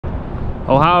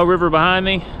Ohio River behind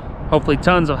me. Hopefully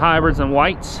tons of hybrids and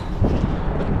whites.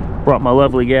 Brought my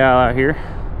lovely gal out here.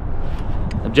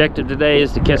 Objective today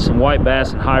is to catch some white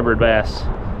bass and hybrid bass.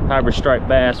 Hybrid striped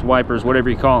bass, wipers, whatever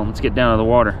you call them. Let's get down to the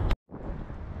water.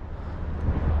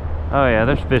 Oh yeah,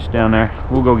 there's fish down there.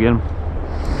 We'll go get them.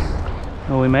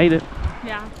 Oh, we made it.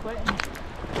 Yeah, I'm sweating.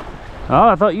 Oh,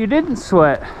 I thought you didn't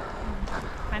sweat.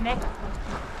 My neck is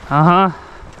Uh-huh.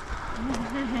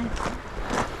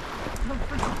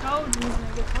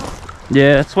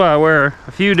 Yeah, that's why I wear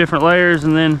a few different layers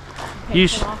and then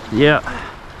yeah,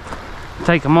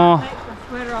 take them off.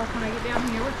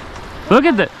 Look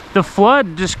at the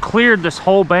flood just cleared this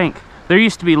whole bank. There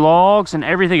used to be logs and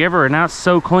everything everywhere. Now it's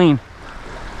so clean.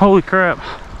 Holy crap.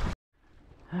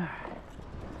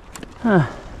 Huh.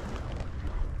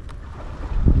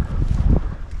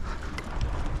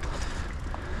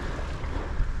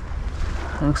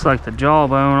 Looks like the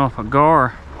jawbone off a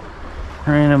gar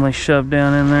randomly shoved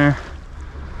down in there.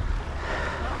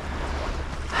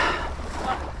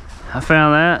 I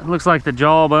found that. Looks like the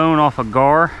jawbone off a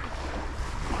gar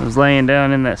was laying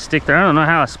down in that stick there. I don't know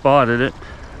how I spotted it,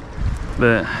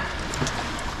 but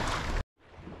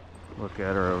look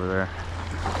at her over there.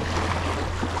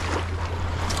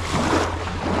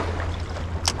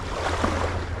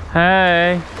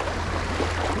 Hey.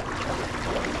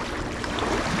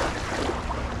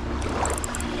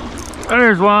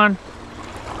 There's one.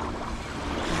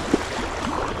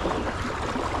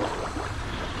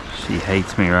 She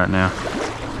hates me right now.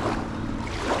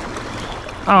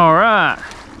 All right.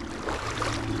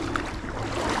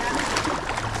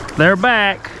 They're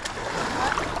back.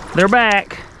 They're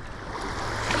back.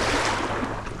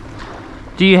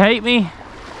 Do you hate me?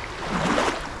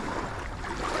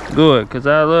 Good, because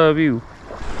I love you.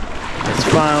 It's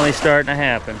finally starting to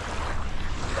happen.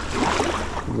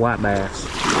 White bass.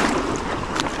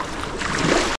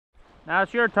 Now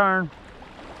it's your turn.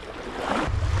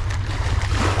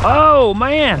 Oh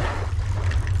man,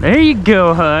 there you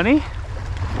go, honey.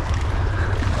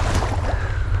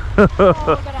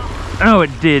 Oh,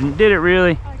 it didn't. Did it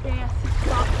really?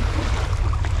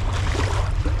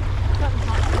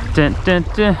 Dun, dun,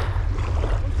 dun.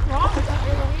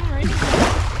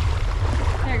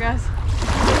 There it goes.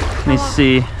 Let me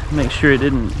see. Make sure it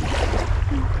didn't. Did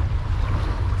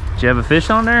you have a fish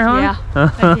on there, honey? Yeah,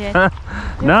 I did.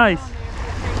 Nice.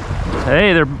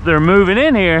 Hey, they're moving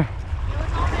in here.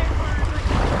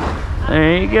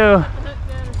 There you go.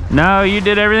 No, you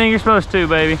did everything you're supposed to,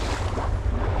 baby.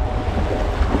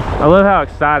 I love how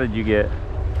excited you get.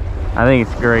 I think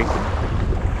it's great.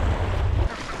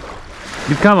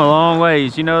 You've come a long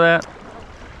ways, you know that?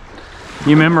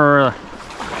 You remember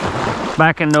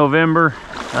back in November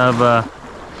of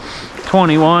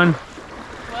 21?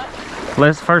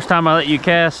 First time I let you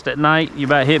cast at night, you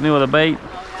about hit me with a bait.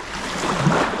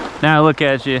 Now look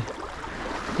at you.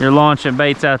 You're launching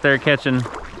baits out there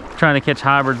trying to catch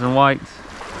hybrids and whites.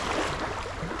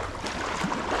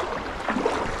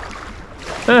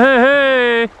 Hey, hey,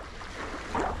 hey.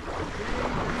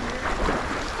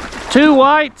 2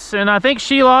 whites, and I think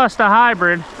she lost a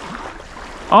hybrid.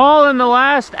 All in the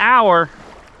last hour.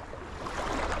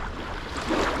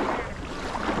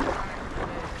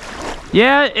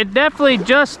 Yeah, it definitely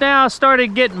just now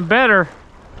started getting better.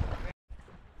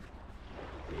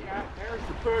 Yeah, there's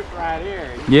the push right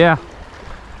here. Yeah.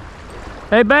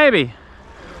 Hey, baby.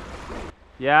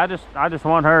 Yeah, I just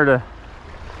want her to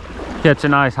catch a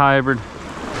nice hybrid.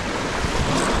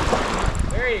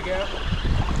 There you go.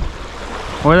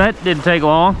 Well, that didn't take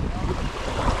long.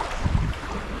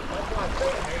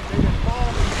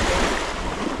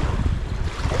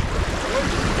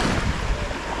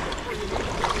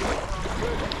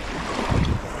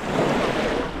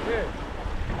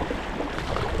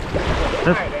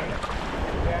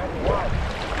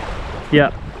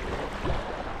 Yep.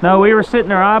 No, we were sitting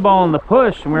there eyeballing the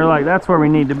push and we were like, that's where we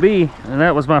need to be. And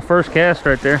that was my first cast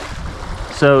right there.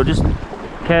 So just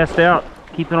cast out,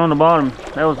 keep it on the bottom.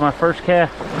 That was my first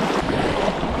cast.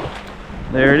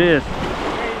 There it is.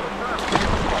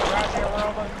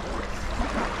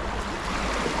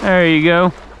 There you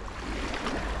go.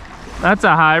 That's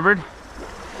a hybrid.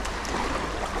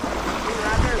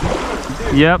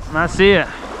 Yep, I see it.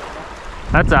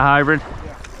 That's a hybrid.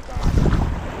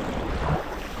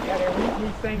 Yeah, they were eating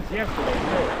these things yesterday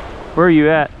too. Where are you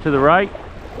at? To the right?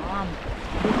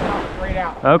 Straight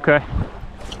out. Okay.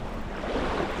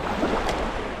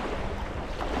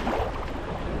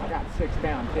 I got 6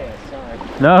 pound test, sorry.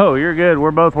 No, you're good.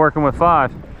 We're both working with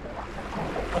 5.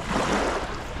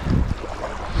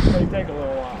 They take a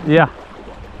little while. Yeah.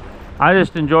 I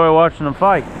just enjoy watching them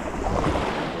fight.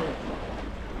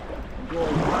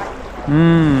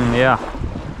 Yeah.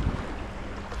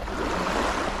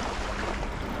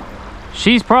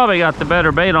 She's probably got the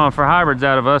better bait on for hybrids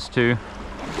out of us two.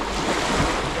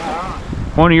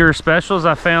 One of your specials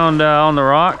I found on the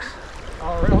rocks.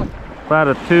 Oh, really? About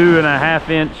a 2.5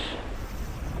 inch.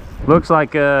 Looks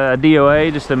like a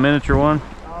DOA, just a miniature one.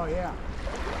 Oh, yeah.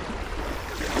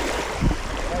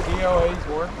 That DOA's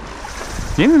work.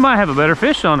 Jimmy might have a better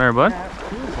fish on there, bud. Yeah, it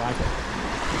feels like it.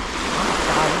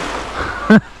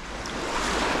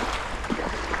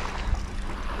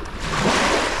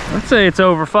 I'd say it's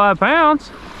over 5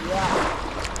 pounds. Yeah.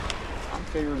 I'm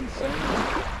figuring the same.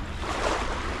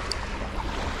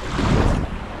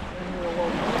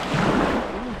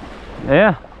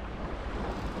 Yeah.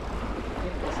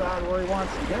 Can't decide where he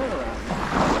wants to go right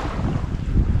now.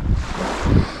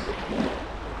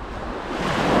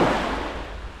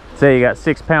 Say you got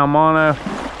 6-pound mono.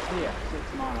 Yeah, 6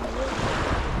 mono.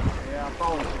 Yeah, I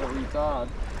probably should have rethought.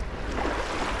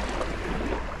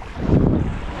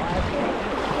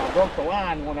 I broke the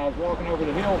line when I was walking over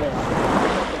the hill there.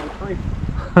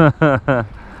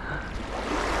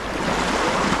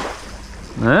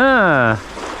 Ah.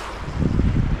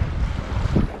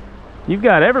 You've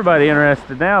got everybody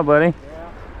interested now, buddy.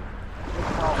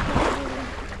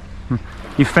 Yeah.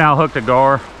 You foul hooked a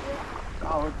gar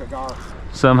I'll hook the gar.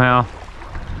 somehow.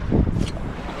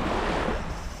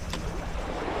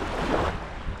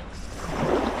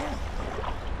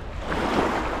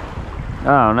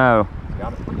 Oh no.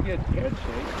 Got a pretty good head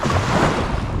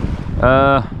shape.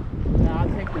 Uh, Yeah, I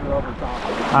think you're over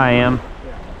top. I am.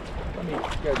 Yeah. Let me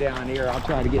go down here. I'll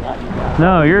try to get out of you guys.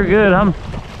 No, you're good.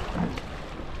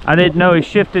 I didn't know he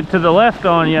shifted to the left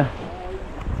on you.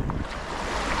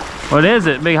 What is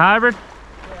it? Big hybrid?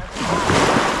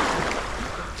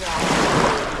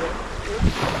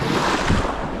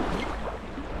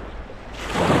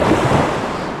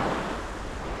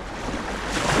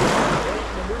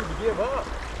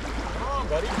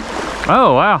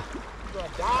 Oh wow.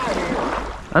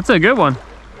 That's a good one.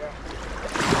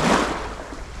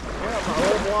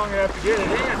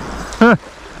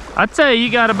 I'd say you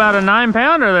got about a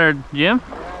 9-pounder there, Jim.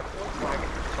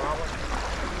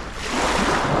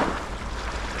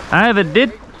 I have a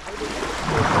did.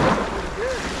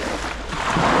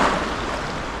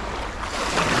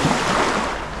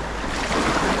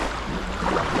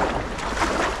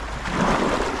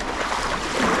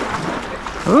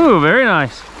 Ooh, very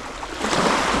nice.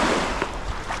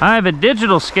 I have a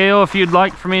digital scale if you'd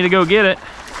like for me to go get it.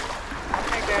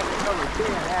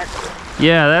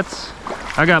 Yeah, that's,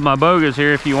 I got my bogas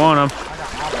here if you want them.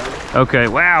 Okay,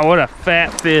 wow, what a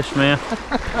fat fish, man.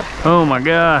 Oh my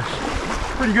gosh.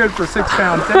 Pretty good for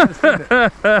 6-pound tennis, isn't it?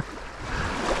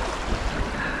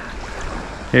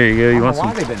 Here you go, you want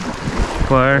some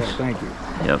pliers? Yeah, thank you.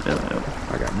 Yep.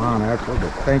 I got mine actually, but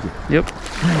thank you. Yep.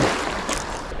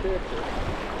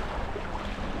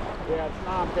 Yeah, it's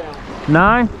 9 pounds.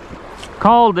 9?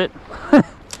 Called it.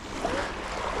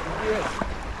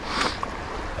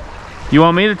 You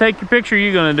want me to take your picture, or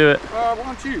you gonna do it? Why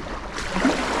don't you?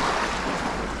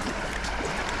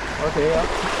 Okay, I'll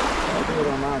do it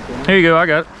on my camera. Here you go, I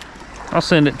got it. I'll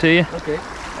send it to you. Okay,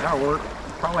 that'll work.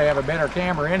 Probably have a better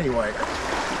camera anyway.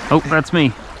 Oh, that's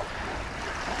me.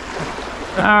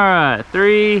 All right,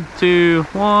 3, 2,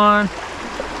 1.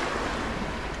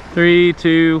 3,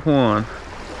 2, 1.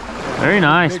 Very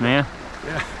nice, man.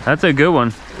 Yeah. That's a good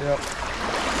one. Yep.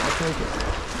 I'll take it.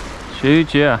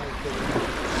 Shoot, yeah.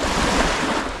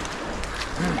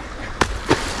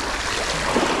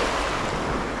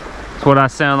 That's what I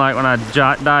sound like when I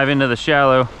dive into the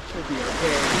shallow. Should be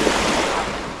okay.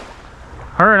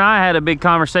 Her and I had a big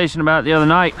conversation about it the other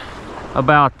night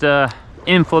about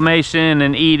inflammation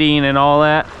and eating and all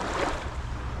that.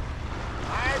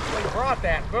 I actually brought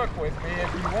that book with me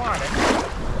if you want it.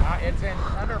 It's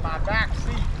under my back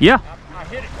seat. Yeah. I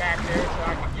hid it back there so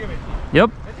I could give it to you. Yep.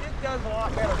 But it does a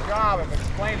lot better job of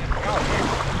explaining it.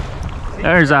 Oh, see,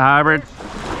 There's a hybrid.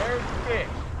 there's the fish.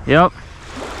 Yep.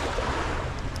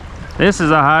 This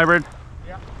is a hybrid.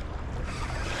 Yep.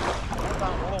 That's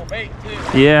on a little bait too.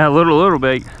 Yeah, a little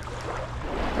bait.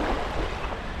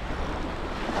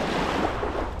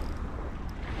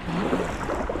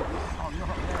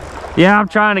 Yeah, I'm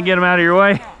trying to get him out of your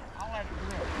way. I'll let it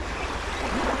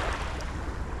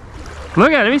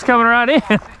Look at him, he's coming right in.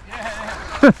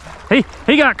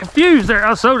 he got confused there.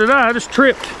 Oh, so did I just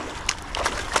tripped.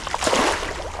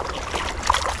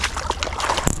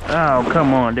 Oh,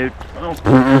 come on, dude. Oh.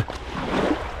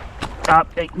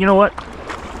 Hey, you know what?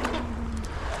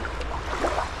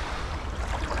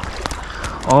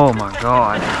 Oh my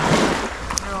God. No,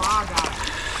 I got it.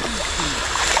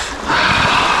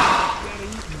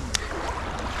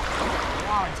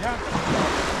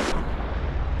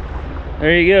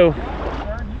 There you go.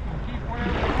 Turn, you can keep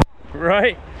wherever you want.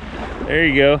 Right? There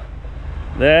you go.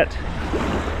 That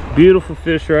beautiful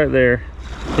fish right there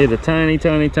hit a tiny,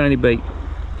 tiny, tiny bait.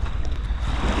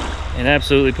 And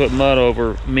absolutely put mud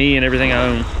over me and everything I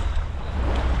own.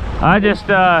 I just,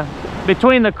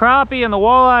 between the crappie and the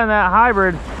walleye and that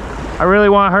hybrid, I really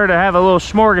want her to have a little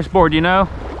smorgasbord, you know?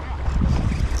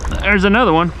 There's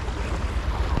another one.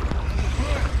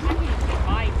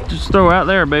 Just throw out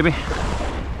there, baby.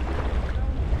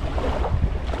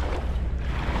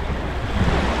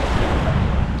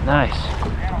 Nice.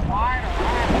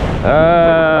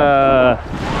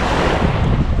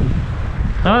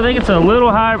 I think it's a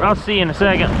little hybrid. I'll see in a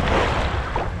second.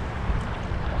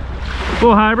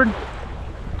 Little hybrid.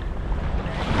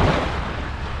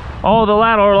 All the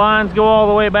lateral lines go all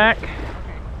the way back.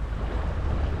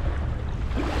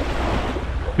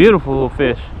 Beautiful little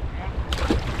fish.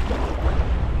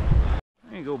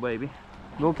 There you go, baby.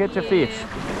 Go catch a fish.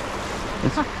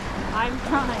 I'm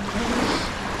trying.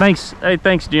 Thanks. Hey,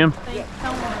 thanks, Jim. Thanks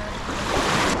so much.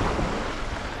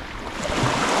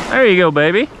 There you go,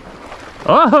 baby.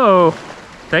 Oh,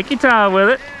 take your time with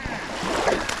it.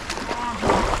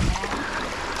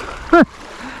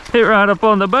 Hit right up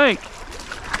on the bank.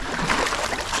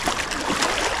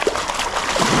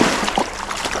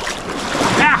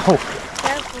 Ow!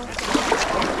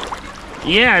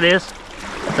 Yeah, it is.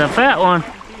 It's a fat one.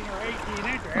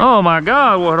 Oh my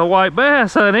God, what a white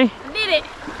bass, honey. I did it.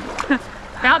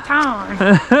 About time.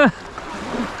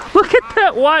 Look at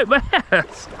that white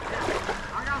bass.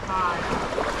 I got my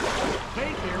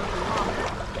tape here if you want it.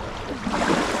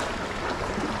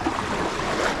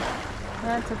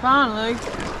 That's a fine, Luke.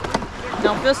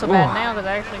 Don't feel so bad now that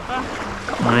I actually found.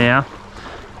 Oh, yeah.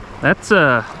 That's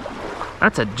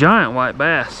a giant white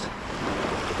bass.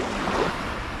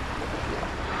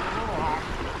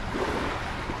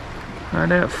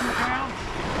 Right at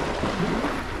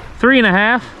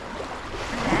 3.5.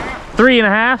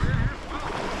 3.5.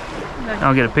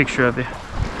 I'll get a picture of you.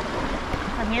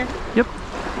 I'm here. Yep.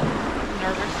 I'm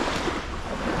nervous.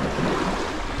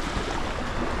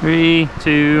 3,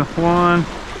 2, 1.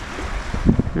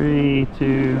 3,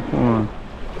 2, 1.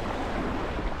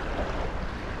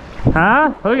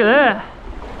 Huh? Look at that.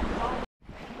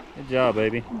 Good job,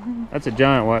 baby. That's a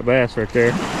giant white bass right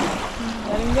there.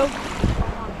 Let him go.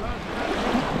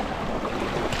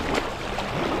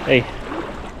 Hey.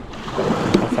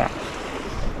 What's that?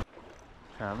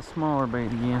 Try the smaller bait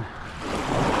again.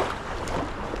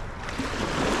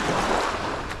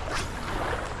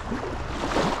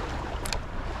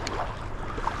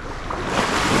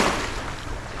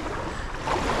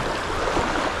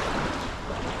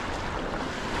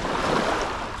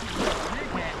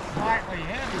 Slightly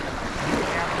heavy.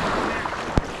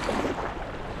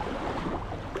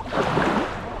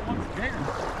 One's bigger.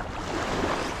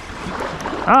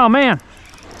 Oh man.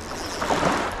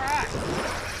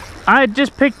 I had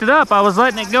just picked it up. I was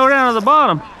letting it go down to the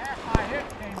bottom. Half my hip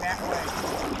came that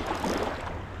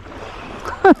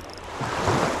way.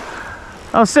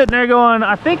 I was sitting there going,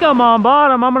 I think I'm on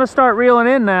bottom. I'm gonna start reeling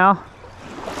in now.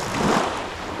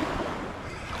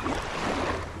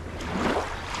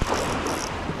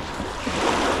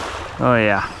 Oh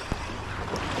yeah.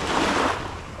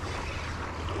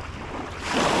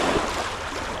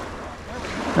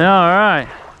 All right.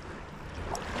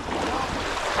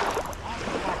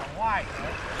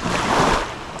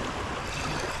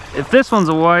 If this one's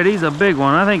a white, he's a big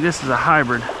one. I think this is a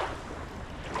hybrid.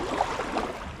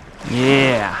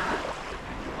 Yeah.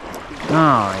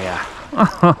 Oh yeah.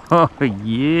 Oh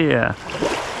yeah.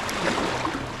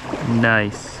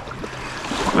 Nice.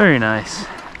 Very nice.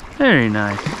 Very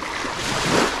nice.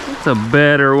 That's a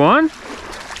better one.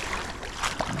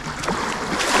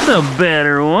 That's a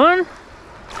better one.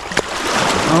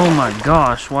 Oh my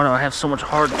gosh, why do I have so much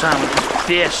hard time with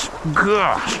this fish?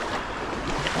 Gosh.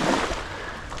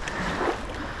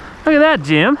 Look at that,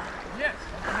 Jim. Yes,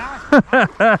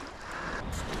 that's nice.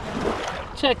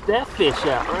 Check that fish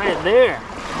out right there.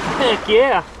 Heck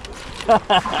yeah.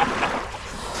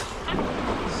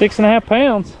 6.5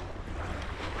 pounds.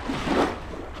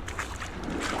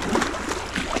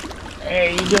 There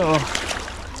you go.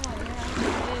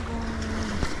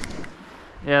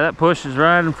 Yeah, that push is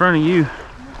right in front of you.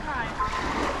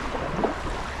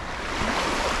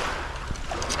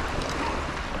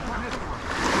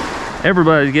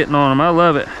 Everybody's getting on them. I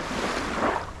love it.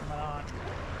 Oh,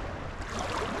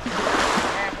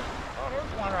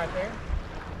 there's one right there.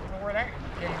 I don't know where that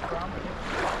came from.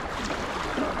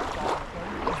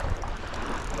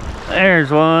 There's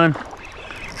one.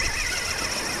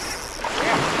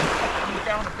 Yeah, you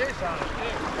found the fish on it,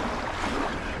 too.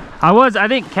 I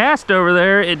didn't cast over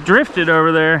there. It drifted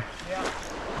over there. Yeah.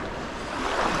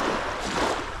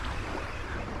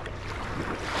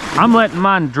 I'm letting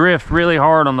mine drift really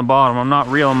hard on the bottom. I'm not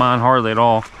reeling mine hardly at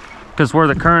all. Because where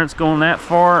the current's going that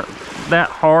far, that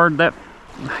hard, God,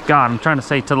 I'm trying to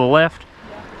say to the left.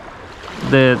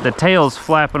 The tail's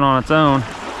flapping on its own.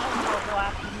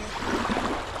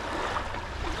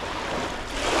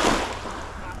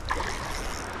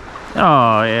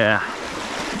 Oh yeah.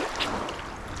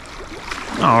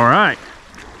 All right.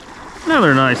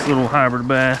 Another nice little hybrid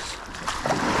bass.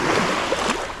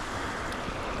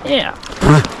 Yeah.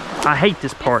 I hate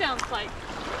this part. It sounds like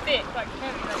thick, like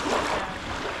heavy,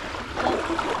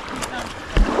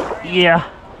 like Yeah.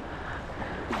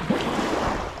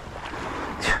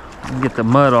 Get the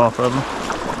mud off of them.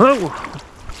 Oh.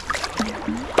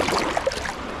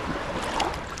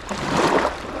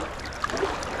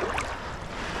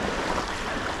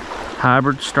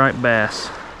 Hybrid striped bass.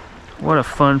 What a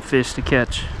fun fish to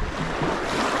catch.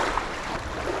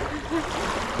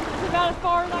 It's about as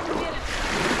far as I can get it.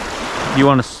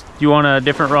 You want a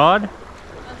different rod?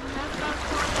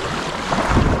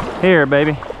 Here,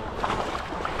 baby.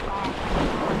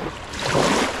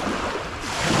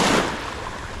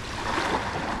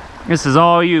 This is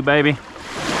all you, baby.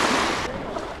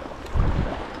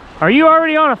 Are you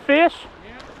already on a fish?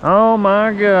 Yeah. Oh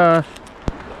my gosh.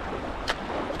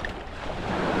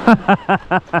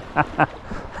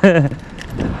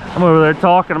 I'm over there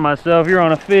talking to myself. You're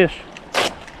on a fish.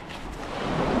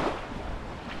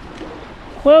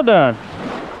 Well done.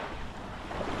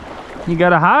 You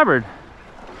got a hybrid.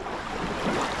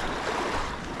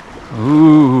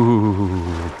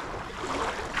 Ooh.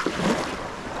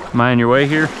 Am I in your way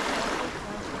here?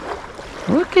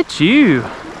 Look at you.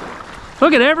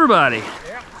 Look at everybody.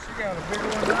 Yeah, she got a big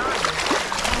one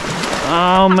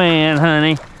now. Oh man,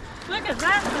 honey. Look at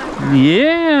that thing.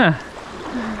 Yeah.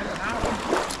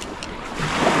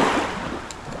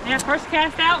 Yeah, first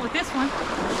cast out with this one.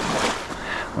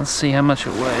 Let's see how much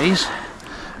it weighs.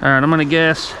 All right, I'm gonna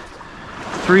guess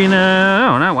 3.5.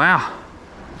 Oh no, wow.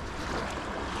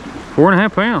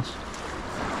 4.5 pounds.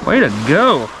 Way to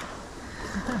go.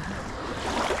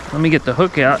 Let me get the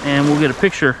hook out and we'll get a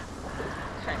picture.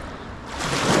 Okay.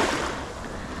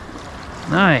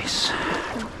 Nice.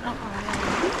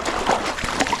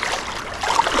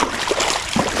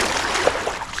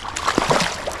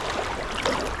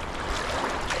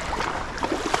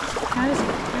 How is it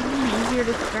easier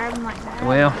to grab them like that?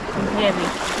 Well,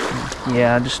 Heavy.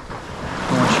 yeah, I just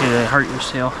don't want you to hurt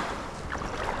yourself.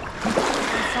 It's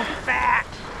so fat.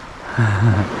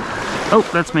 Oh,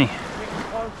 that's me.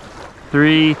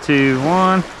 3, 2,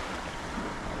 1.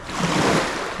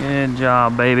 Good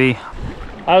job, baby.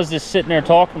 I was just sitting there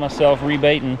talking to myself,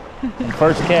 rebaiting.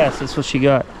 First cast, that's what she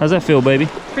got. How's that feel, baby?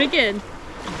 Pretty good.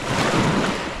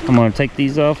 I'm gonna take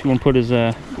these off. You wanna put his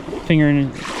finger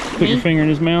in? Put your finger in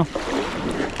his mouth.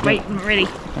 Wait, I'm ready.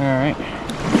 All right.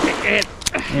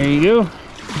 There you go.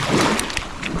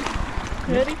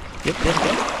 Ready? Yep.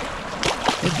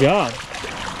 Good job.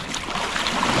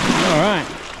 All right.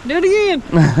 Do it again.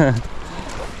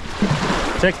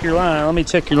 Check your line. Let me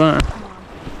check your line.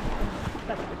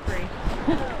 That's the tree.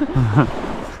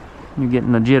 You're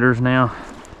getting the jitters now.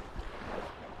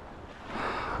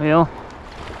 Well,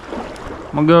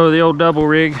 I'm gonna go to the old double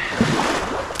rig.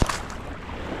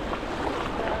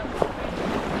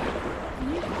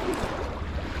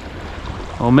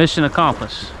 Well, mission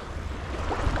accomplished.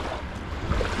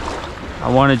 I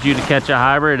wanted you to catch a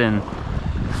hybrid, and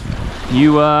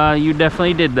you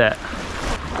definitely did that.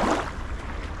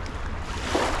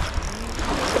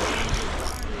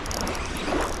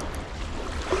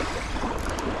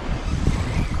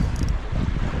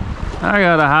 I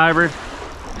got a hybrid.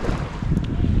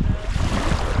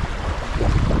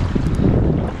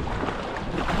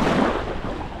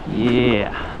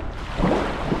 Yeah.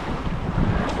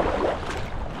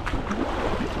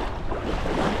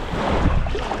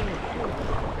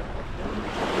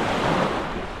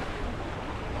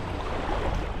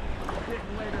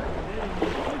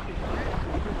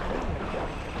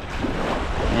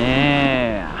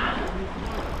 Yeah.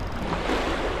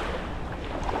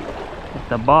 At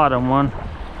the bottom one.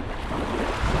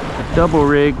 The double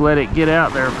rig let it get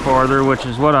out there farther, which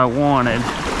is what I wanted.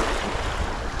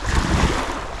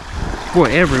 Boy,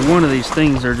 every one of these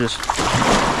things are just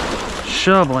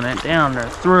shoveling it down their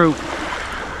throat.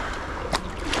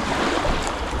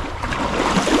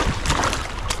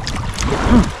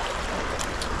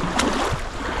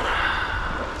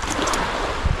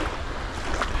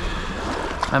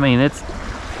 I mean, it's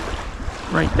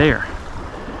right there.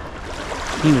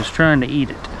 He was trying to eat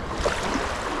it.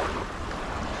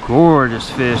 Gorgeous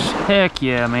fish. Heck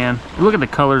yeah, man. Look at the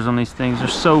colors on these things. They're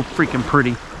so freaking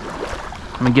pretty.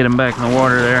 Let me get them back in the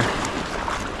water there.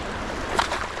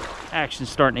 Action's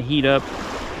starting to heat up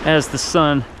as the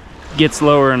sun gets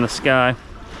lower in the sky.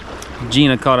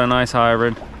 Gina caught a nice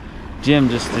hybrid. Jim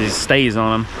just stays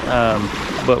on them.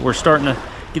 But we're starting to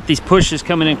get these pushes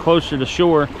coming in closer to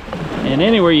shore. And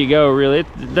anywhere you go, really, it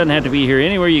doesn't have to be here.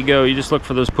 Anywhere you go, you just look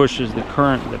for those pushes, the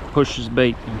current that pushes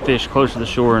bait and fish close to the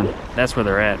shore, and that's where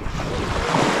they're at.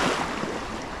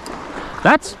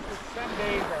 That's... Some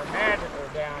days are magical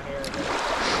down here.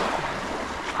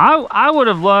 I would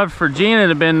have loved for Gina to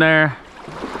have been there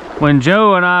when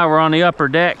Joe and I were on the upper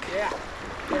deck. Yeah,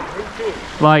 me too.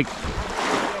 Like,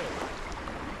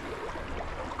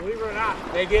 Believe it or not,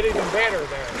 they get even better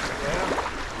there.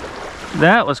 Yeah,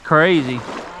 that was crazy.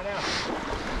 I know.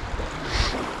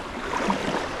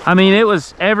 I mean, it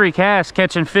was every cast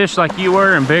catching fish like you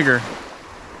were and bigger.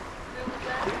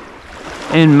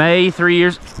 In May, 3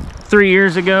 years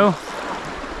ago.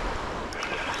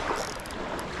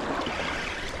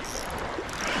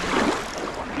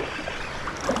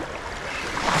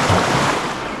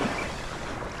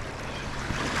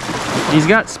 He's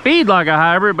got speed like a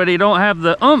hybrid, but he don't have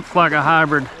the oomph like a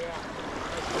hybrid.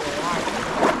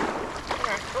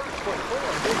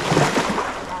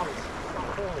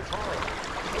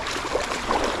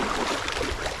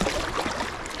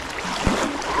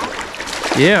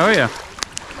 Yeah, oh yeah.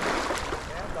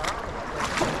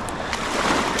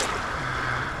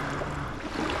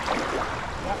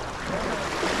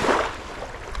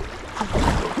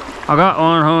 I got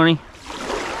one, honey.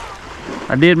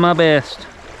 I did my best.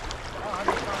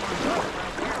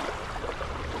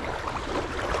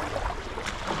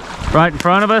 Right in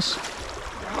front of us.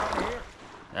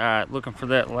 All right, looking for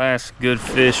that last good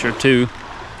fish or two.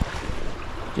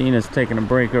 Gina's taking a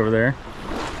break over there.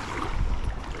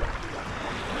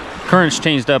 Current's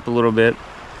changed up a little bit,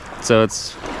 so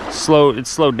it's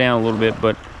slowed down a little bit,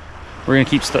 but we're gonna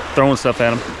keep throwing stuff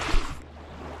at them.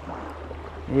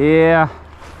 Yeah.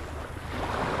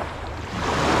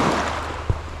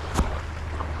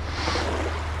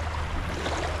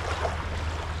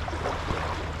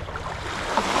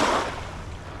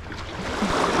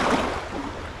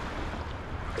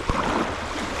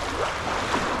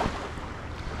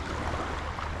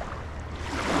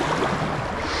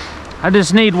 I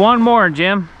just need one more,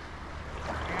 Jim.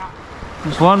 Yeah.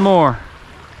 Just one more.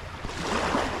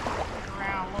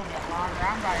 Around a little bit longer.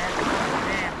 I'm about to have to go to the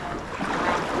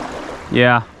dam.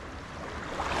 Yeah.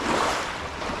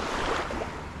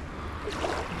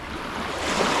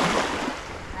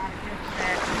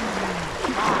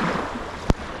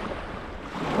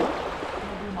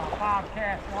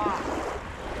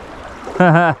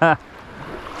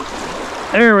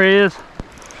 There he is.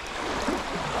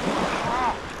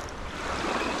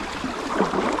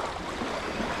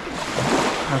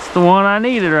 That's the one I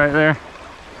needed right there.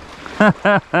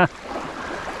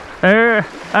 There,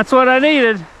 that's what I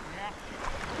needed.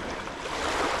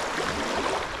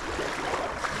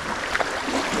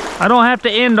 I don't have to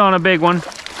end on a big one.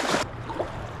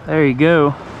 There you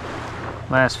go.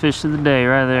 Last fish of the day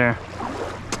right there.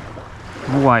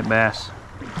 A white bass.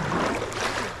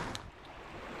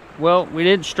 Well, we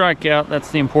didn't strike out.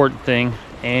 That's the important thing.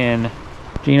 And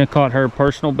Gina caught her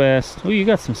personal best. Oh, you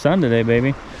got some sun today,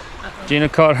 baby. Gina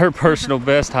caught her personal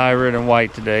best hybrid and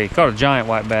white today. Caught a giant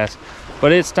white bass.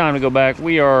 But it's time to go back.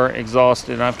 We are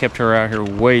exhausted. I've kept her out here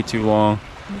way too long.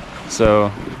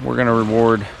 So we're gonna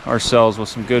reward ourselves with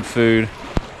some good food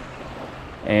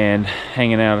and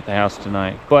hanging out at the house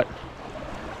tonight. But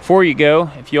before you go,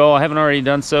 if you all haven't already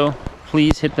done so,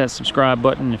 please hit that subscribe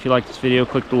button. If you like this video,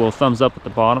 click the little thumbs up at the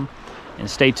bottom and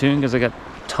stay tuned because I got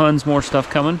tons more stuff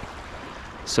coming.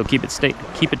 So keep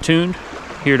it tuned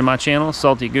here to my channel,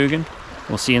 Salty Googan.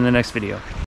 We'll see you in the next video.